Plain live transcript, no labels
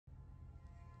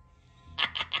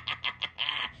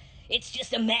It's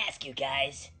just a mask, you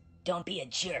guys. Don't be a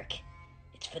jerk.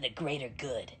 It's for the greater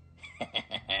good.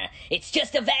 It's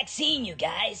just a vaccine, you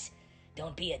guys.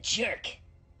 Don't be a jerk.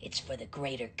 It's for the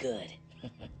greater good.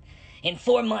 In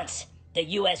 4 months, the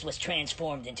U.S. was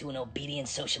transformed into an obedient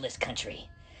socialist country.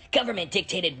 Government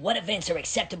dictated what events are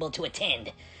acceptable to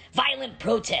attend. Violent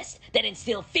protests that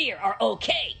instill fear are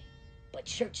okay. But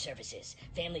church services,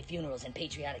 family funerals, and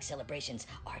patriotic celebrations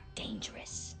are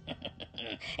dangerous.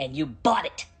 And you bought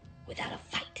it without a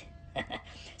fight.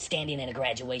 Standing in a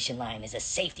graduation line is a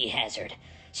safety hazard.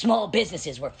 Small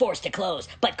businesses were forced to close,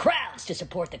 but crowds to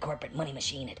support the corporate money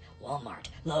machine at Walmart,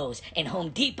 Lowe's, and Home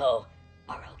Depot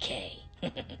are okay.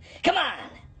 Come on!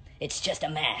 It's just a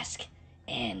mask.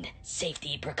 And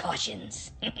safety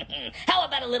precautions. How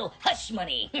about a little hush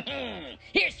money?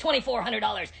 Here's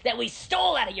 $2,400 that we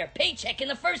stole out of your paycheck in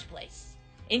the first place.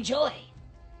 Enjoy.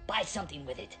 Buy something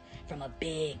with it from a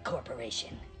big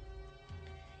corporation.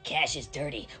 Cash is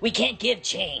dirty. We can't give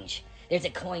change. There's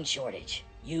a coin shortage.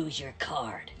 Use your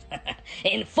card.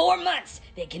 In 4 months,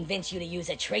 they convince you to use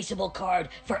a traceable card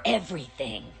for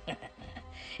everything.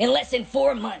 In less than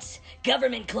 4 months,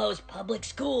 government closed public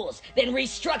schools, then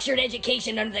restructured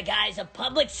education under the guise of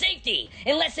public safety.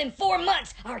 In less than 4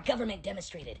 months, our government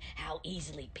demonstrated how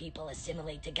easily people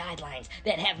assimilate to guidelines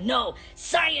that have no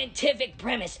scientific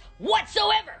premise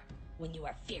whatsoever when you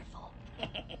are fearful.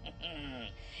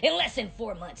 In less than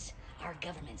 4 months, our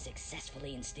government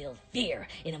successfully instilled fear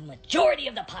in a majority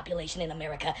of the population in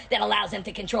America that allows them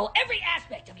to control every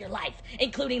aspect of your life,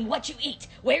 including what you eat,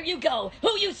 where you go,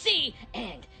 who you see,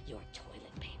 and your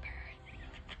toilet paper.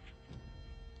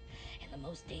 And the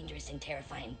most dangerous and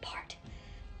terrifying part,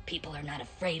 people are not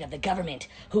afraid of the government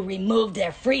who removed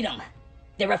their freedom.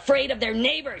 They're afraid of their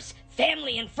neighbors,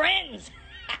 family, and friends.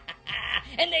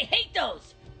 And they hate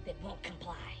those that won't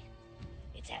comply.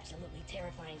 It's absolutely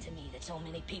terrifying to me that so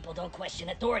many people don't question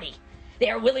authority.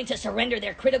 They are willing to surrender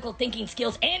their critical thinking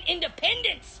skills and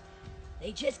independence.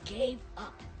 They just gave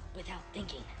up without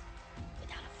thinking,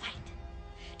 without a fight.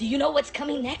 Do you know what's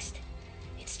coming next?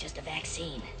 It's just a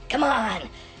vaccine. Come on,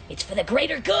 it's for the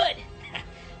greater good.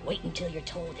 Wait until you're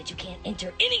told that you can't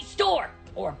enter any store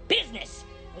or business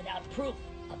without proof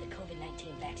of the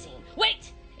COVID-19 vaccine.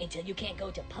 Wait until you can't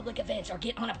go to public events or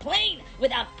get on a plane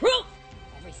without proof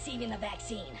of receiving the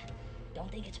vaccine. Don't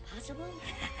think it's possible?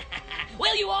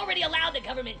 Well, you already allowed the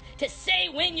government to say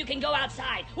when you can go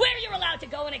outside, where you're allowed to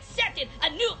go, and accepted a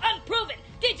new unproven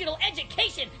digital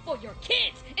education for your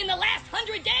kids in the last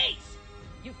 100 days.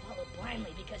 You followed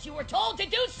blindly because you were told to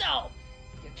do so.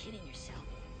 You're kidding yourself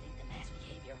if you think the mass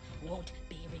behavior won't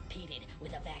be repeated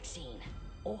with a vaccine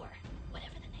or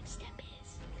whatever the next step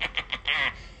is.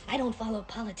 I don't follow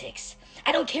politics.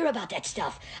 I don't care about that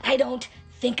stuff. I don't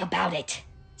think about it.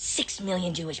 6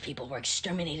 million Jewish people were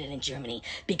exterminated in Germany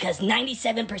because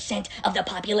 97% of the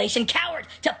population cowered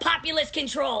to populist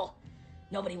control.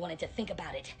 Nobody wanted to think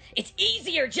about it. It's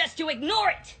easier just to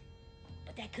ignore it.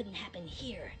 But that couldn't happen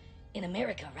here in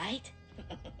America, right?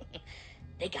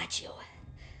 They got you.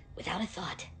 Without a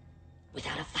thought,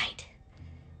 without a fight.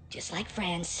 Just like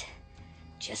France,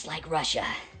 just like Russia,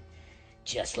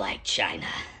 just like China.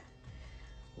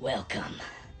 Welcome,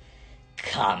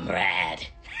 comrade.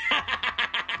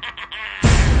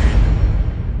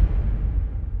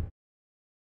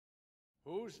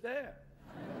 Who's there?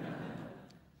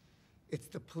 It's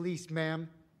the police, ma'am.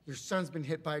 Your son's been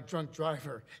hit by a drunk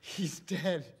driver. He's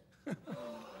dead.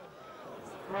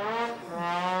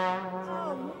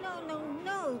 Oh,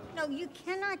 no, you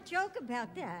cannot joke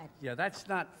about that. Yeah, that's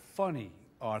not funny,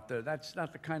 Arthur. That's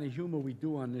not the kind of humor we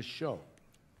do on this show.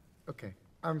 Okay,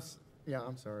 I'm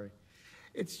sorry.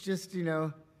 It's just,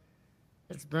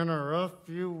 it's been a rough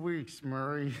few weeks,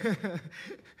 Murray.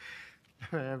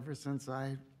 Ever since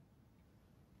I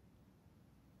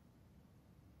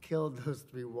killed those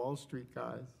 3 Wall Street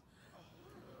guys.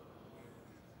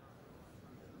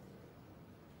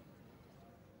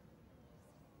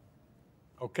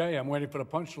 Okay, I'm waiting for the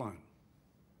punchline.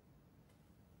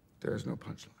 There's no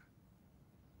punchline.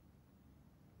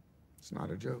 It's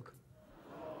not a joke.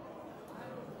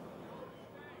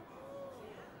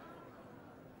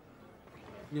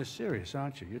 You're serious,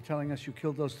 aren't you? You're telling us you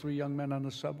killed those 3 young men on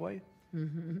the subway?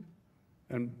 Mm-hmm.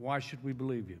 And why should we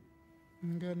believe you?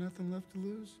 I got nothing left to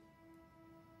lose.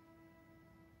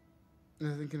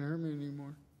 Nothing can hurt me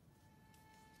anymore.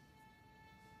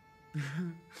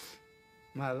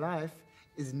 My life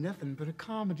is nothing but a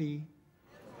comedy.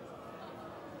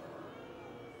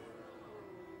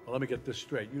 Well, let me get this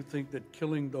straight. You think that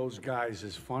killing those guys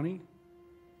is funny?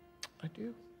 I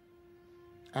do.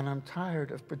 And I'm tired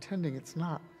of pretending it's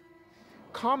not.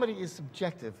 Comedy is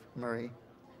subjective, Murray.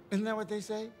 Isn't that what they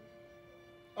say?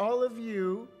 all of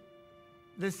you,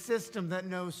 the system that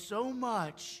knows so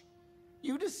much,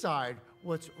 you decide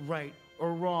what's right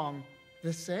or wrong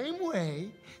the same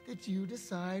way that you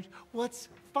decide what's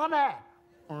funny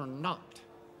or not.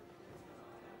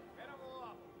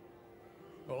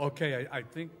 Well, okay, I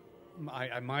think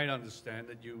I might understand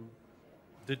that you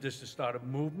did this to start a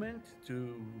movement,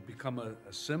 to become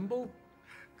a symbol.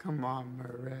 Come on,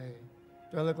 Murray.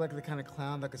 Do I look like the kind of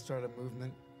clown that could start a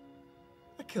movement?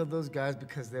 I killed those guys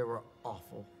because they were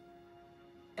awful.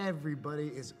 Everybody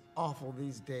is awful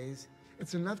these days.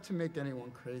 It's enough to make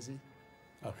anyone crazy.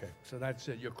 Okay, so that's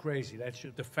it. You're crazy. That's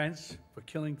your defense for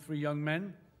killing 3 young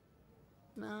men?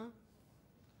 No.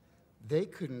 They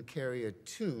couldn't carry a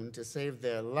tune to save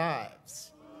their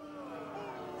lives.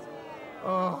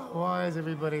 Oh, why is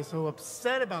everybody so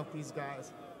upset about these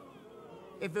guys?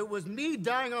 If it was me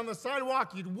dying on the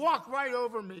sidewalk, you'd walk right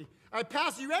over me. I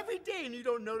pass you every day and you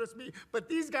don't notice me. But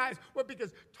these guys, what,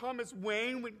 because Thomas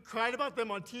Wayne cried about them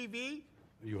on TV?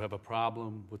 You have a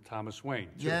problem with Thomas Wayne,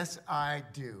 too. Yes, I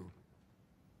do.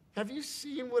 Have you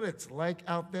seen what it's like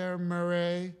out there,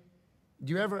 Murray?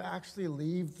 Do you ever actually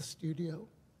leave the studio?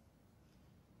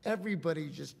 Everybody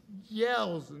just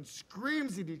yells and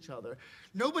screams at each other.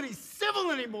 Nobody's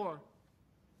civil anymore.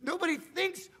 Nobody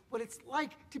thinks what it's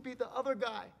like to be the other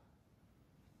guy.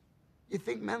 You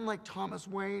think men like Thomas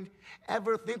Wayne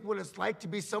ever think what it's like to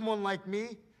be someone like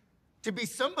me? To be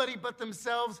somebody but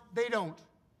themselves? They don't.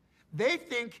 They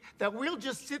think that we'll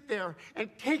just sit there and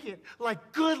take it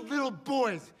like good little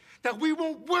boys, that we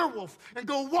won't werewolf and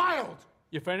go wild.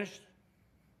 You finished?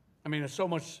 I mean, there's so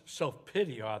much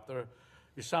self-pity, Arthur.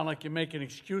 You sound like you're making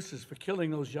excuses for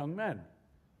killing those young men.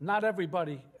 Not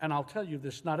everybody, and I'll tell you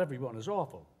this, not everyone is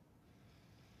awful.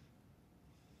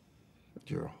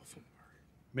 You're awful,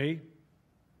 Murray. Me?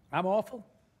 I'm awful?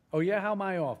 Oh, yeah? How am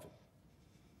I awful?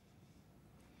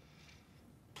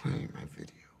 Playing my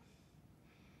video.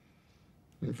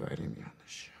 Inviting me on the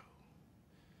show.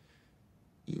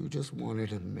 You just wanted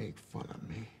to make fun of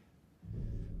me.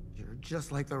 You're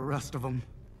just like the rest of them.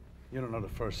 You don't know the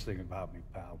first thing about me,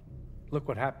 pal. Look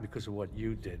what happened because of what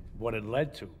you did, what it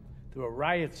led to. There were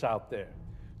riots out there.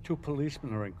 2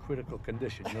 policemen are in critical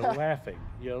condition. You're laughing.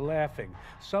 You're laughing.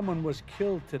 Someone was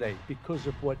killed today because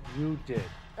of what you did.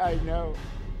 I know.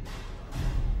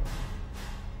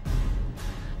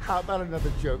 How about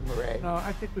another joke, Murray? No,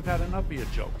 I think we've had enough of your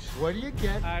jokes. What do you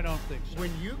get I don't think so.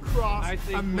 when you cross I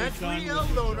think a we're mentally done ill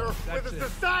with your loner jokes. with That's a it.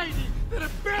 society that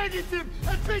abandons him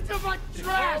and treats him like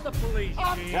trash? Call the police,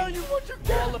 I'll Gene. tell you what you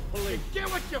get. Call the police. You get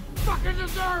what you fucking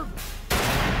deserve.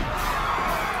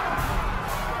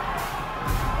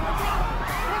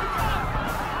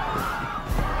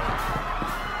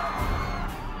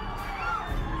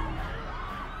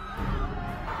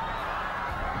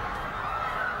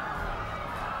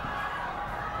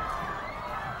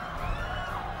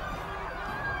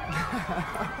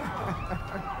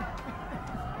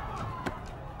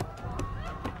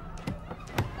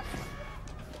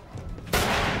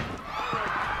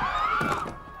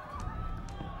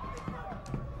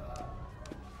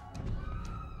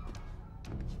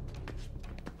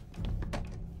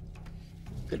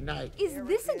 Good night. Is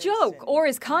this a joke, or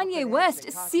is Kanye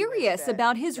West serious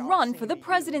about his run for the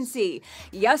presidency?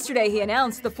 Yesterday, he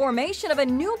announced the formation of a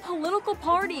new political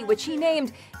party, which he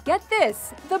named, get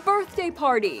this, the Birthday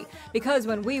Party. Because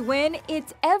when we win,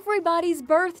 it's everybody's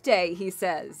birthday, he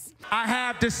says. I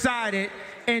have decided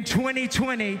in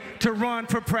 2020 to run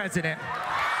for president.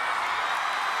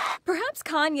 Perhaps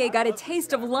Kanye got a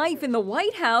taste of life in the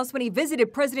White House when he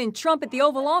visited President Trump at the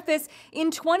Oval Office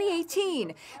in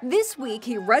 2018. This week,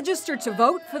 he registered to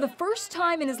vote for the first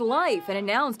time in his life and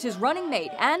announced his running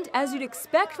mate. And as you'd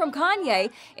expect from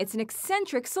Kanye, it's an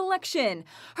eccentric selection.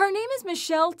 Her name is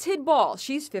Michelle Tidball.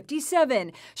 She's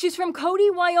 57. She's from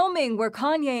Cody, Wyoming, where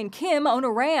Kanye and Kim own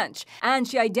a ranch. And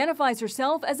she identifies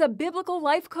herself as a biblical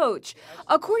life coach.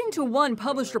 According to one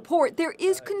published report, there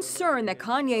is concern that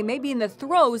Kanye may be in the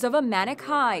throes of a manic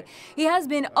high. He has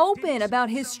been open about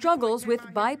his struggles with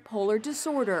bipolar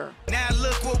disorder. Now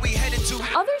look what we headed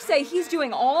to. Others say he's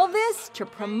doing all this to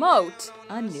promote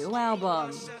a new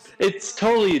album. It's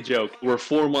totally a joke. We're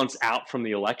 4 months out from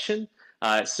the election,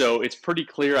 so it's pretty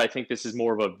clear. I think this is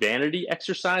more of a vanity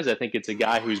exercise. I think it's a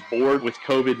guy who's bored with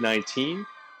COVID-19.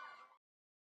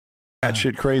 That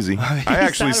shit crazy. I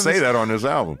actually say that on this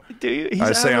album. Dude,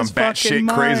 I say I'm batshit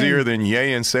crazier than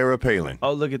Ye and Sarah Palin.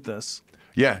 Oh, look at this.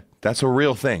 Yeah, that's a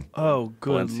real thing. Oh,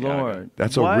 good Lord.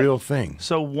 That's What? a real thing.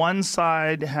 So one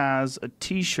side has a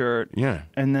T-shirt, Yeah.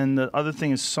 and then the other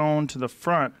thing is sewn to the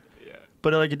front.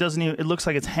 But like it doesn't even. It looks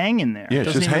like it's hanging there. Yeah, It it's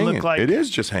doesn't just even hanging. look like. It is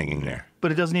just hanging there.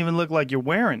 But it doesn't even look like you're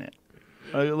wearing it.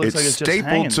 It looks like it's just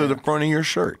hanging stapled to there. the front of your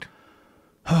shirt.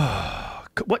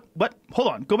 What? Hold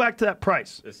on. Go back to that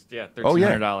price. Yeah, $1,300. Oh,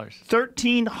 yeah.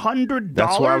 $1,300.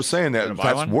 That's why I was saying that. gonna buy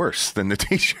That's one? worse than the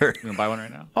T-shirt. You gonna buy one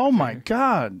right now? Oh my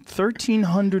God,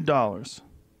 $1,300.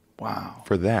 Wow.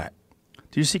 For that.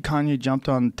 Do you see Kanye jumped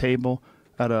on the table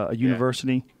at a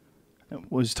university?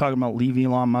 Was talking about leave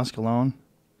Elon Musk alone.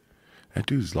 That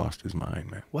dude's lost his mind,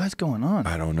 man. What's going on?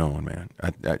 I don't know, man.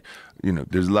 You know,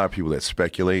 there's a lot of people that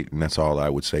speculate, and that's all I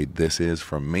would say this is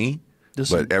from me.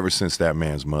 But ever since that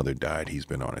man's mother died, he's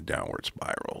been on a downward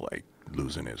spiral, like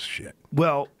losing his shit.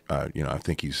 Well, you know, I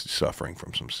think he's suffering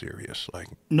from some serious, like,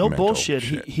 no mental bullshit.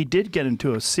 shit. He did get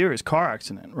into a serious car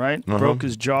accident, right? Broke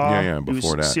his jaw. Yeah, before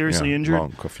he was that. seriously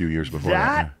injured. A few years before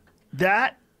that.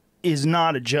 That is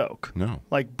not a joke. No.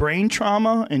 Like brain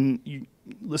trauma, and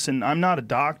listen, I'm not a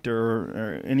doctor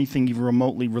or anything even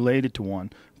remotely related to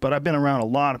one, but I've been around a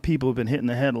lot of people who've been hit in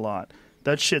the head a lot.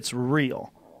 That shit's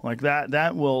real. Like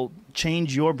that will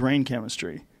change your brain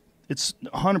chemistry. It's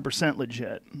 100%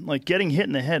 legit. Like getting hit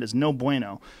in the head is no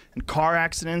bueno. And car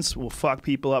accidents will fuck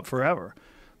people up forever.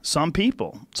 Some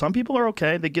people are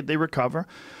okay. They recover.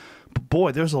 But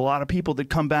boy, there's a lot of people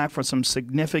that come back from some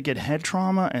significant head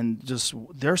trauma and just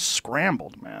they're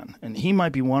scrambled, man. And he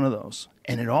might be one of those.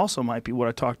 And it also might be what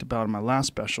I talked about in my last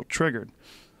special, Triggered.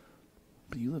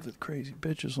 But you live with crazy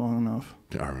bitches long enough.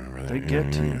 I remember that. They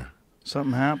get to you.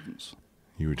 Something happens.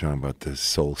 You were talking about the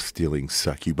soul-stealing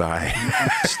succubi.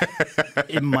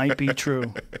 It might be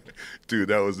true. Dude,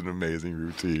 that was an amazing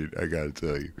routine, I gotta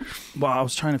tell you. Well, I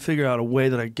was trying to figure out a way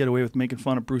that I could get away with making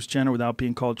fun of Bruce Jenner without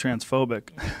being called transphobic.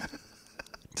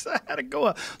 I had to go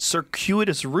a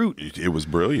circuitous route. It was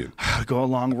brilliant. I had to go a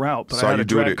long route, but Saw I had you to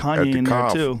do drag it Kanye at the in there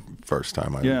Cobb too. First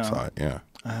time I saw it, yeah.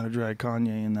 I had to drag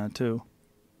Kanye in that too.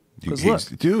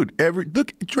 Dude,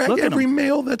 drag every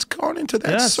male that's gone into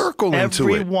that circle into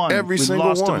it. Everyone. Every We single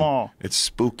lost one. them all. It's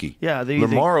spooky. Yeah,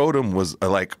 Lamar Odom was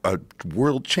like a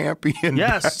world champion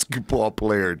basketball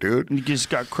player, dude. He just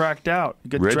got cracked out. He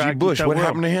got Reggie dragged Bush, into that what world.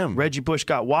 happened to him? Reggie Bush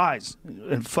got wise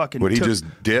and fucking He just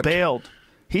dipped? bailed.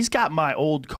 He's got my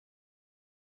old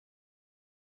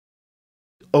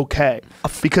okay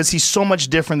because he's so much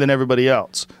different than everybody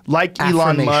else. Like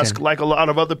Elon Musk, like a lot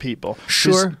of other people.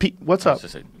 Sure. What's up?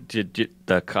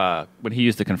 When he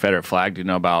used the Confederate flag, do you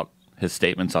know about his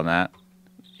statements on that?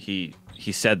 He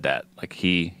said that. Like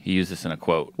he used this in a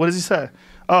quote. What does he say?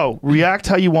 Oh, react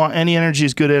how you want. Any energy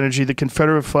is good energy. The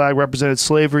Confederate flag represented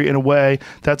slavery in a way.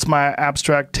 That's my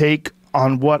abstract take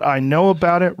on what I know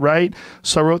about it, right?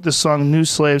 So I wrote this song, New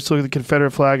Slaves, to look at the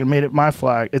Confederate flag and made it my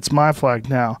flag. It's my flag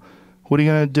now. What are you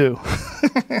going to do?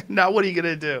 Now what are you going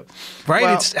to do? Right?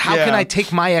 Well, It's how can I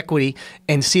take my equity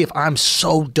and see if I'm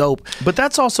so dope? But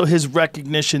that's also his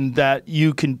recognition that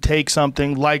you can take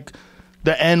something like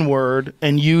the N-word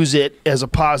and use it as a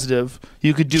positive.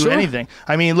 You could do anything.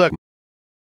 I mean, look.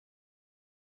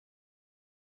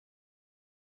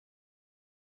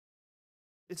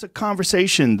 It's a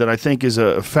conversation that I think is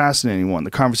a fascinating one,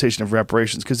 the conversation of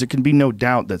reparations, because there can be no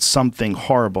doubt that something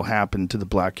horrible happened to the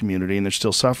black community and they're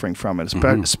still suffering from it,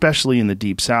 especially in the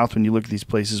Deep South when you look at these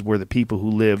places where the people who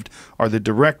lived are the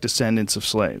direct descendants of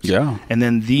slaves. Yeah. And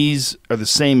then these are the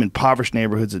same impoverished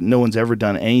neighborhoods that no one's ever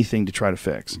done anything to try to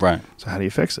fix. Right. So how do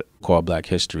you fix it? Call black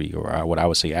history, or what I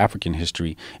would say African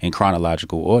history, in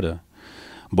chronological order.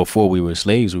 Before we were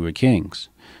slaves, we were kings.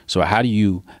 So how do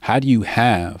you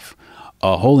have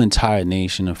a whole entire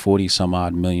nation of 40 some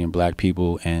odd million black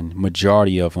people, and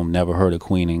majority of them never heard of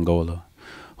Queen Angola,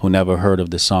 who never heard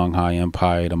of the Songhai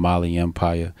Empire, the Mali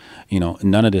Empire, you know,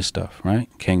 none of this stuff, right?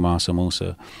 King Mansa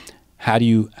Musa. How do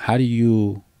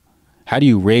you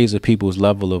raise a people's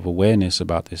level of awareness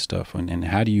about this stuff, and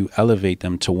how do you elevate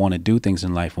them to want to do things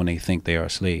in life when they think they are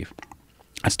a slave?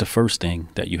 That's the first thing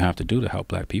that you have to do to help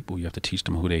black people. You have to teach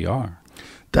them who they are.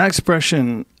 That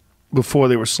expression, before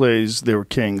they were slaves, they were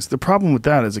kings. The problem with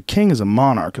that is a king is a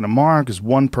monarch, and a monarch is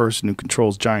one person who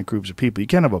controls giant groups of people. You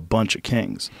can't have a bunch of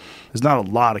kings. There's not a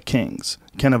lot of kings.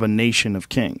 You can't have a nation of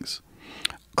kings.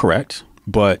 Correct.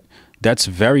 But that's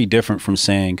very different from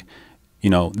saying, you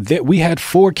know, that we had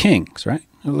 4 kings, right?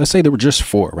 Let's say there were just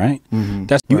 4, right?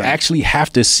 Mm-hmm. You actually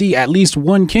have to see at least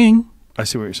one king. I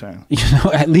see what you're saying. You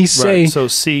know, at least say. So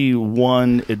see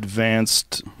one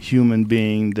advanced human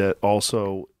being that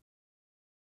also